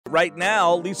right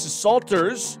now, Lisa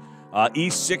Salters,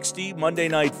 East 60 Monday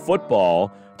Night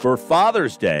Football for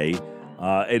Father's Day.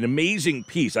 An amazing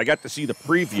piece. I got to see the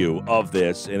preview of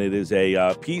this, and it is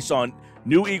a piece on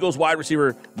new Eagles wide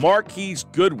receiver Marquise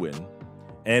Goodwin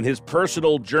and his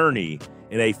personal journey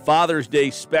in a Father's Day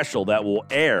special that will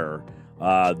air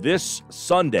this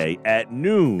Sunday at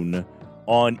noon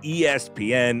on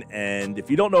ESPN. And if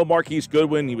you don't know Marquise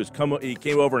Goodwin, he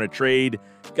came over in a trade.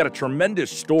 Got a tremendous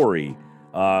story.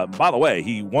 By the way,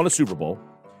 he won a Super Bowl.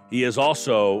 He is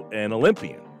also an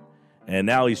Olympian. And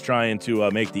now he's trying to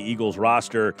make the Eagles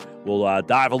roster. We'll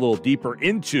dive a little deeper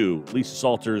into Lisa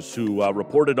Salters, who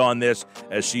reported on this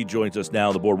as she joins us now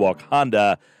on the Boardwalk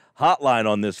Honda hotline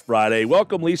on this Friday.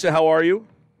 Welcome, Lisa. How are you?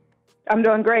 I'm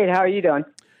doing great. How are you doing?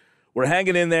 We're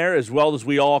hanging in there as well as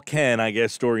we all can, I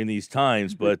guess, during these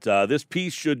times. But this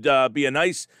piece should be a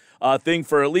nice thing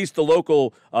for at least the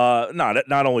local,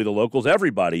 not only the locals,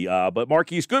 everybody, but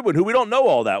Marquise Goodwin, who we don't know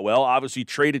all that well, obviously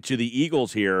traded to the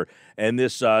Eagles here, and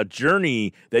this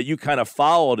journey that you kind of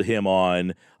followed him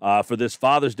on for this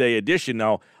Father's Day edition.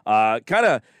 Now, kind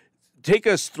of take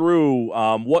us through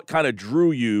what kind of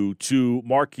drew you to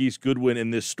Marquise Goodwin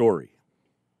in this story.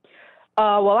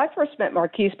 Well, I first met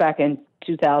Marquise back in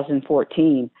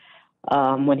 2014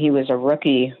 when he was a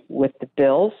rookie with the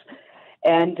Bills.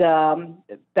 And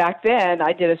back then,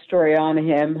 I did a story on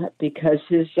him because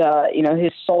his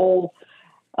sole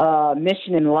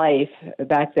mission in life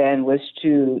back then was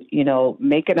to,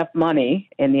 make enough money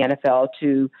in the NFL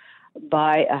to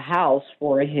buy a house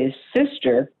for his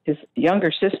sister, his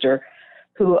younger sister,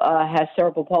 who has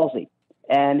cerebral palsy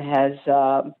and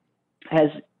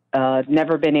has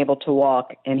never been able to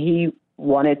walk. And he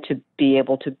wanted to be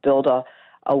able to build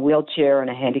a wheelchair and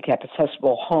a handicap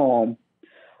accessible home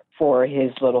for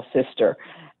his little sister.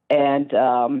 And,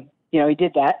 he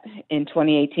did that in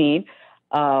 2018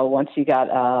 once he got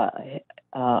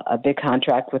a big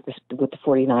contract with the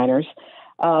 49ers.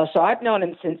 So I've known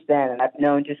him since then, and I've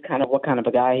known just kind of what kind of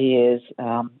a guy he is,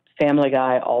 family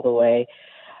guy all the way.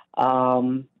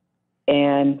 I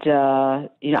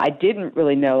didn't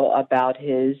really know about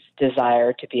his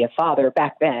desire to be a father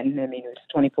back then. I mean, it was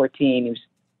 2014. He was,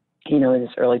 in his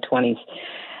early 20s.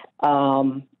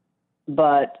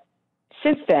 But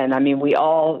since then, I mean, we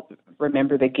all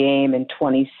remember the game in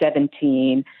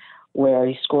 2017 where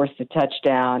he scores the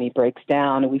touchdown, he breaks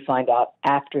down, and we find out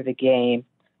after the game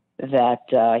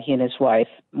that he and his wife,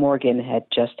 Morgan, had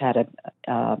just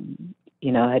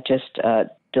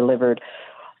delivered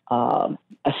a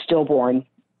stillborn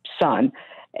son,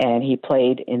 and he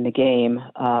played in the game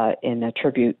in a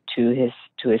tribute to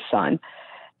his son.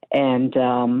 And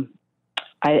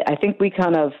I think we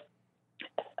kind of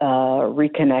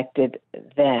reconnected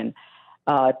then.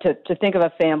 To think of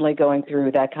a family going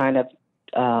through that kind of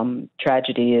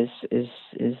tragedy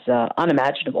is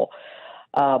unimaginable.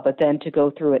 But then to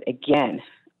go through it again,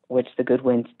 which the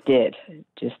Goodwins did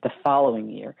just the following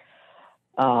year,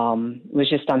 was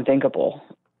just unthinkable,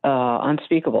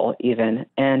 unspeakable even.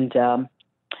 And,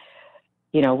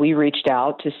 we reached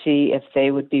out to see if they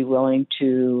would be willing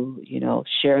to,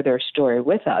 share their story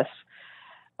with us.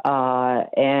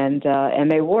 And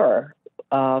they were,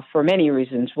 for many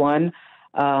reasons. One,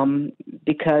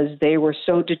 because they were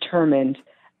so determined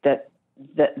that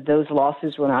those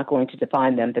losses were not going to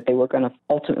define them, that they were going to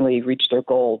ultimately reach their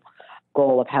goal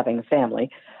of having a family.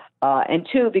 And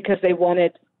two, because they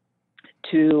wanted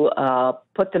to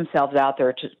put themselves out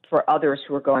there for others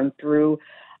who are going through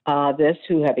this,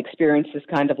 who have experienced this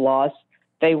kind of loss.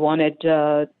 They wanted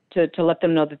to let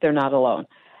them know that they're not alone.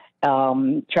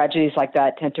 Tragedies like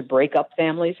that tend to break up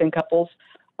families and couples.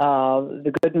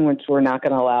 The Goodwins were not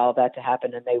going to allow that to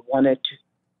happen, and they wanted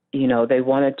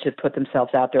to put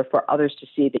themselves out there for others to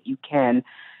see that you can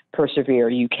persevere,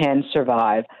 you can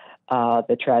survive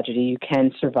the tragedy, you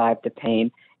can survive the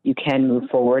pain, you can move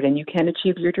forward, and you can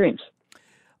achieve your dreams.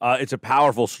 It's a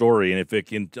powerful story, and if it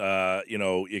can,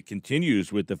 it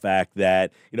continues with the fact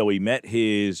that he met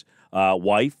his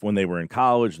wife when they were in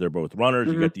college. They're both runners.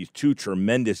 Mm-hmm. You got these two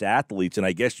tremendous athletes, and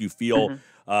I guess you feel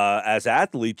as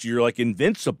athletes you're like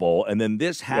invincible. And then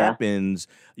this happens.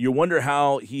 Yeah. You wonder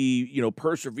how he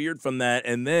persevered from that,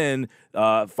 and then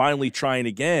finally trying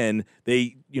again.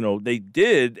 They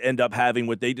did end up having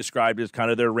what they described as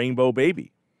kind of their rainbow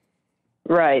baby.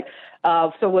 Right.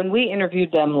 So when we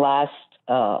interviewed them last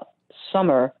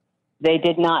summer, they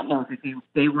did not know that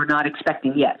they were not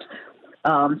expecting yet.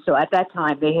 So at that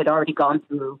time, they had already gone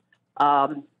through,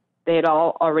 they had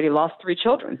already lost 3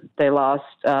 children. They lost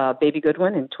baby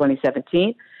Goodwin in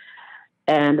 2017,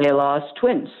 and they lost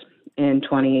twins in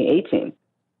 2018.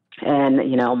 And,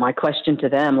 my question to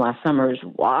them last summer is,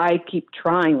 why keep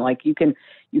trying? Like, you can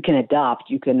adopt,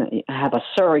 you can have a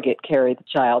surrogate carry the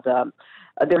child.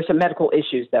 There's some medical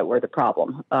issues that were the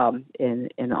problem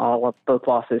in all of both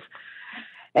losses.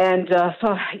 And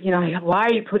so, why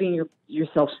are you putting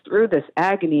yourselves through this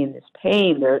agony and this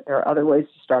pain? There are other ways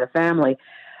to start a family.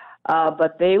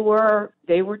 But they were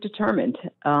determined.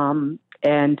 Marquise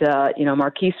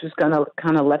was going to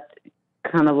kind of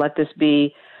let this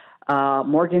be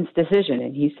Morgan's decision.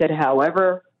 And he said,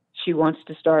 however she wants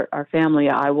to start our family,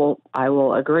 I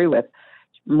will agree with.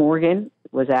 Morgan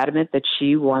was adamant that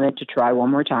she wanted to try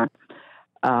one more time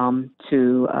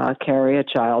to carry a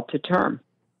child to term.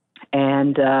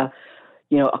 And, a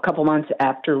couple months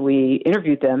after we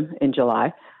interviewed them in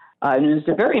July, and it was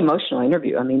a very emotional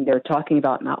interview. I mean, they're talking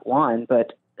about not one,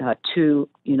 but two,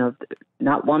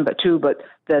 not one, but two, but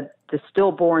the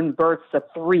stillborn births of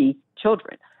 3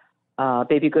 children,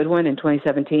 baby Goodwin in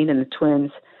 2017 and the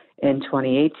twins in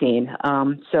 2018.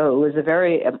 So it was a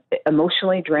very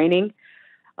emotionally draining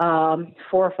 4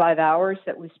 or 5 hours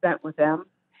that we spent with them.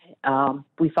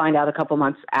 We find out a couple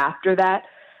months after that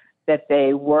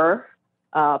they were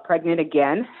pregnant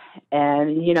again.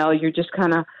 And, you're just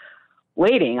kind of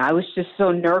waiting. I was just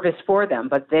so nervous for them,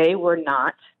 but they were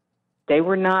not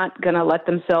going to let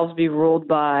themselves be ruled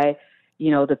by,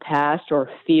 the past or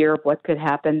fear of what could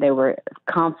happen. They were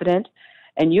confident.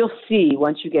 And you'll see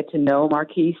once you get to know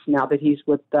Marquise, now that he's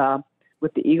with the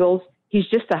Eagles, he's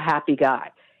just a happy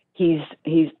guy.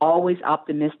 He's always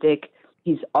optimistic.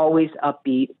 He's always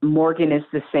upbeat. Morgan is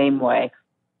the same way.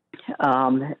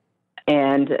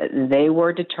 And they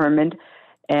were determined,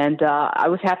 and I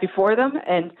was happy for them.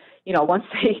 And once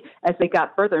as they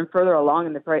got further and further along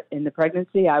in the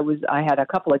pregnancy, I had a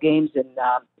couple of games in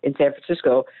San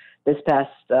Francisco this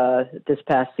past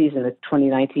season, the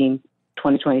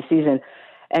 2019-2020 season.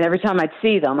 And every time I'd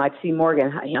see them, I'd see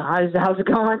Morgan. How's it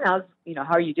going? How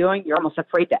are you doing? You're almost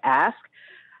afraid to ask.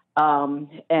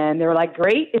 And they were like,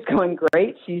 great, it's going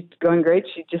great. She's going great.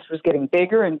 She just was getting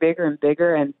bigger and bigger and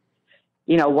bigger. And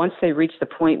once they reached the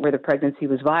point where the pregnancy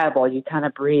was viable, you kind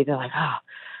of breathe. They're like,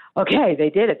 oh, okay, they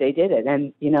did it.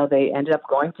 And, they ended up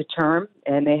going to term,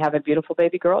 and they have a beautiful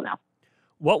baby girl now.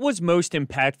 What was most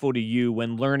impactful to you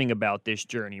when learning about this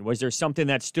journey? Was there something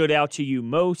that stood out to you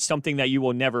most, something that you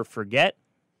will never forget?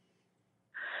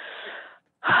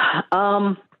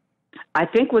 I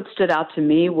think what stood out to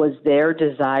me was their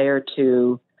desire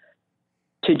to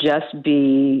just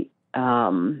be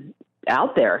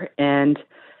out there, and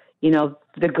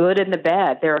the good and the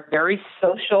bad. They're a very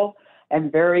social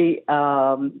and very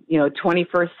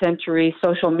 21st century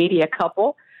social media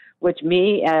couple, which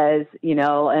me as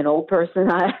an old person,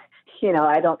 I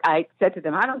said to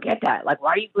them, I don't get that. Like,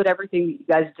 why do you put everything that you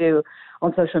guys do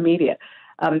on social media?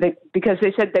 Because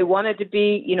they said they wanted to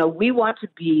be, we want to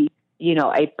be,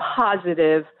 a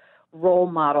positive role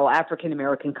model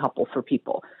African-American couple for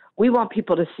people. We want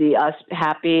people to see us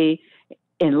happy,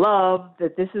 in love,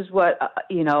 that this is what,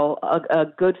 a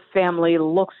good family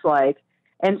looks like.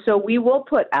 And so we will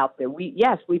put out there, we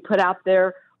put out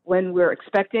there when we're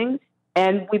expecting,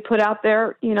 and we put out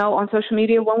there, on social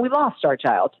media when we lost our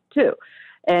child too.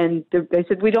 And they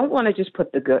said, we don't want to just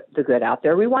put the good out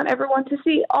there. We want everyone to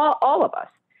see all of us.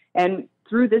 And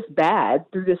through this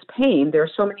pain, there are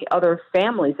so many other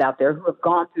families out there who have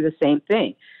gone through the same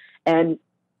thing. And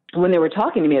when they were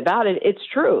talking to me about it, it's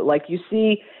true. Like you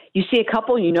see a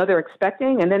couple, they're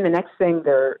expecting, and then the next thing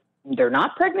they're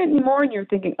not pregnant anymore, and you're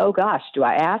thinking, oh gosh, do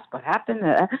I ask what happened?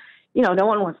 No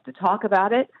one wants to talk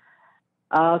about it.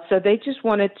 So they just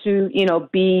wanted to,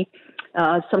 be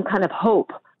some kind of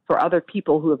hope for other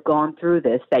people who have gone through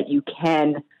this, that you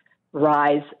can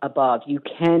rise above, you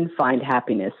can find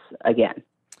happiness again.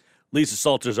 Lisa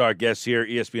Salter's our guest here,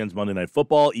 ESPN's Monday Night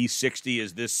Football. E60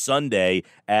 is this Sunday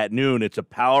at noon. It's a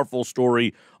powerful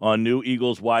story on new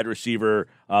Eagles wide receiver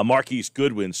Marquise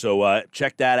Goodwin. So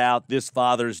check that out this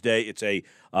Father's Day. It's a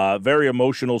very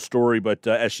emotional story, but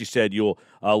as she said, you'll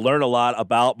learn a lot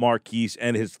about Marquise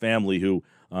and his family, who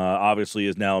obviously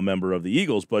is now a member of the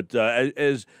Eagles. But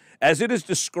as it is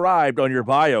described on your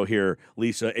bio here,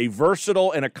 Lisa, a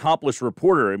versatile and accomplished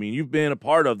reporter. I mean, you've been a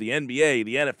part of the NBA,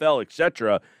 the NFL,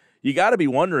 etc. You got to be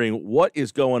wondering what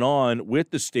is going on with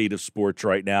the state of sports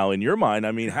right now in your mind.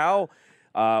 I mean, how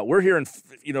we're here in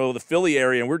the Philly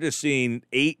area, and we're just seeing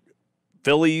 8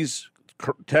 Phillies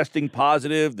testing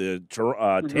positive. The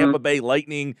Tampa Bay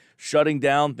Lightning shutting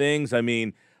down things. I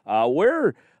mean,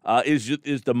 where is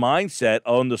the mindset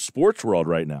on the sports world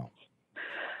right now?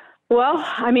 Well,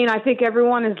 I mean, I think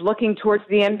everyone is looking towards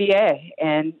the NBA,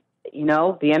 and the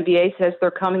NBA says they're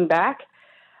coming back.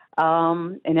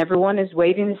 And everyone is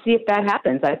waiting to see if that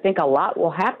happens. I think a lot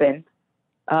will happen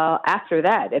after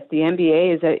that, if the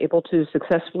NBA is able to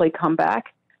successfully come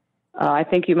back, I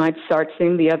think you might start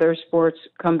seeing the other sports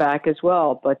come back as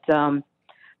well. But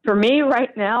for me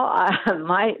right now,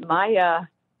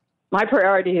 my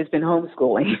priority has been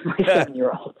homeschooling my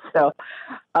 7-year-old. So,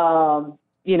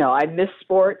 I miss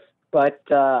sports, but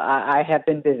I have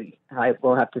been busy. I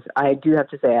do have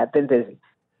to say I've been busy.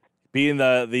 Being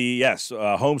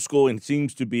homeschooling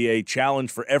seems to be a challenge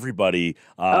for everybody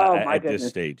at this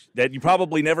stage. That you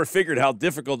probably never figured how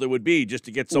difficult it would be just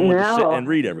to get someone to sit and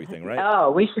read everything, right?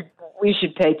 Oh, we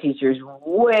should pay teachers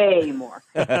way more.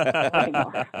 Way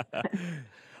more.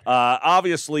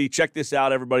 Obviously, check this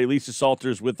out, everybody. Lisa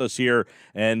Salters with us here,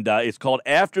 and it's called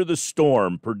After the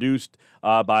Storm, produced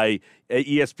by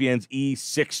ESPN's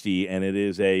E60, and it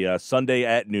is a Sunday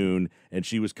at noon, and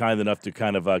she was kind enough to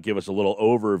kind of give us a little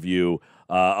overview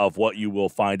of what you will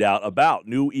find out about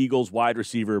new Eagles wide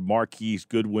receiver Marquise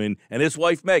Goodwin and his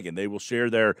wife, Megan. They will share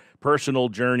their personal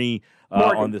journey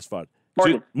on this fun.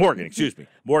 Morgan, excuse me.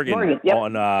 Morgan.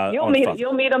 Yep.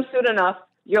 You'll meet them soon enough.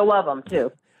 You'll love them,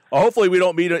 too. Hopefully we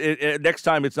don't meet next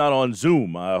time. It's not on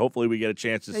Zoom. Hopefully we get a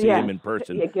chance to see him in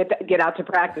person. Yeah, get out to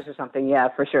practice or something. Yeah,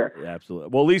 for sure. Yeah, absolutely.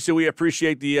 Well, Lisa, we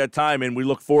appreciate the time, and we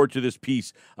look forward to this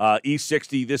piece,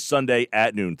 E60 this Sunday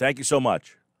at noon. Thank you so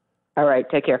much. All right.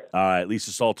 Take care. All right.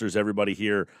 Lisa Salters, everybody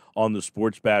here on the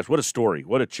Sports Bash. What a story.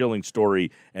 What a chilling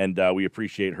story, and we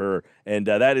appreciate her. And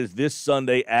that is this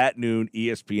Sunday at noon,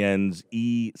 ESPN's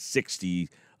E60.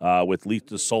 With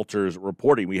Lisa Salters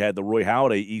reporting. We had the Roy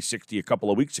Halladay E60 a couple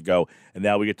of weeks ago, and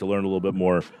now we get to learn a little bit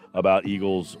more about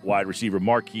Eagles wide receiver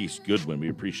Marquise Goodwin. We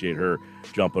appreciate her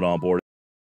jumping on board.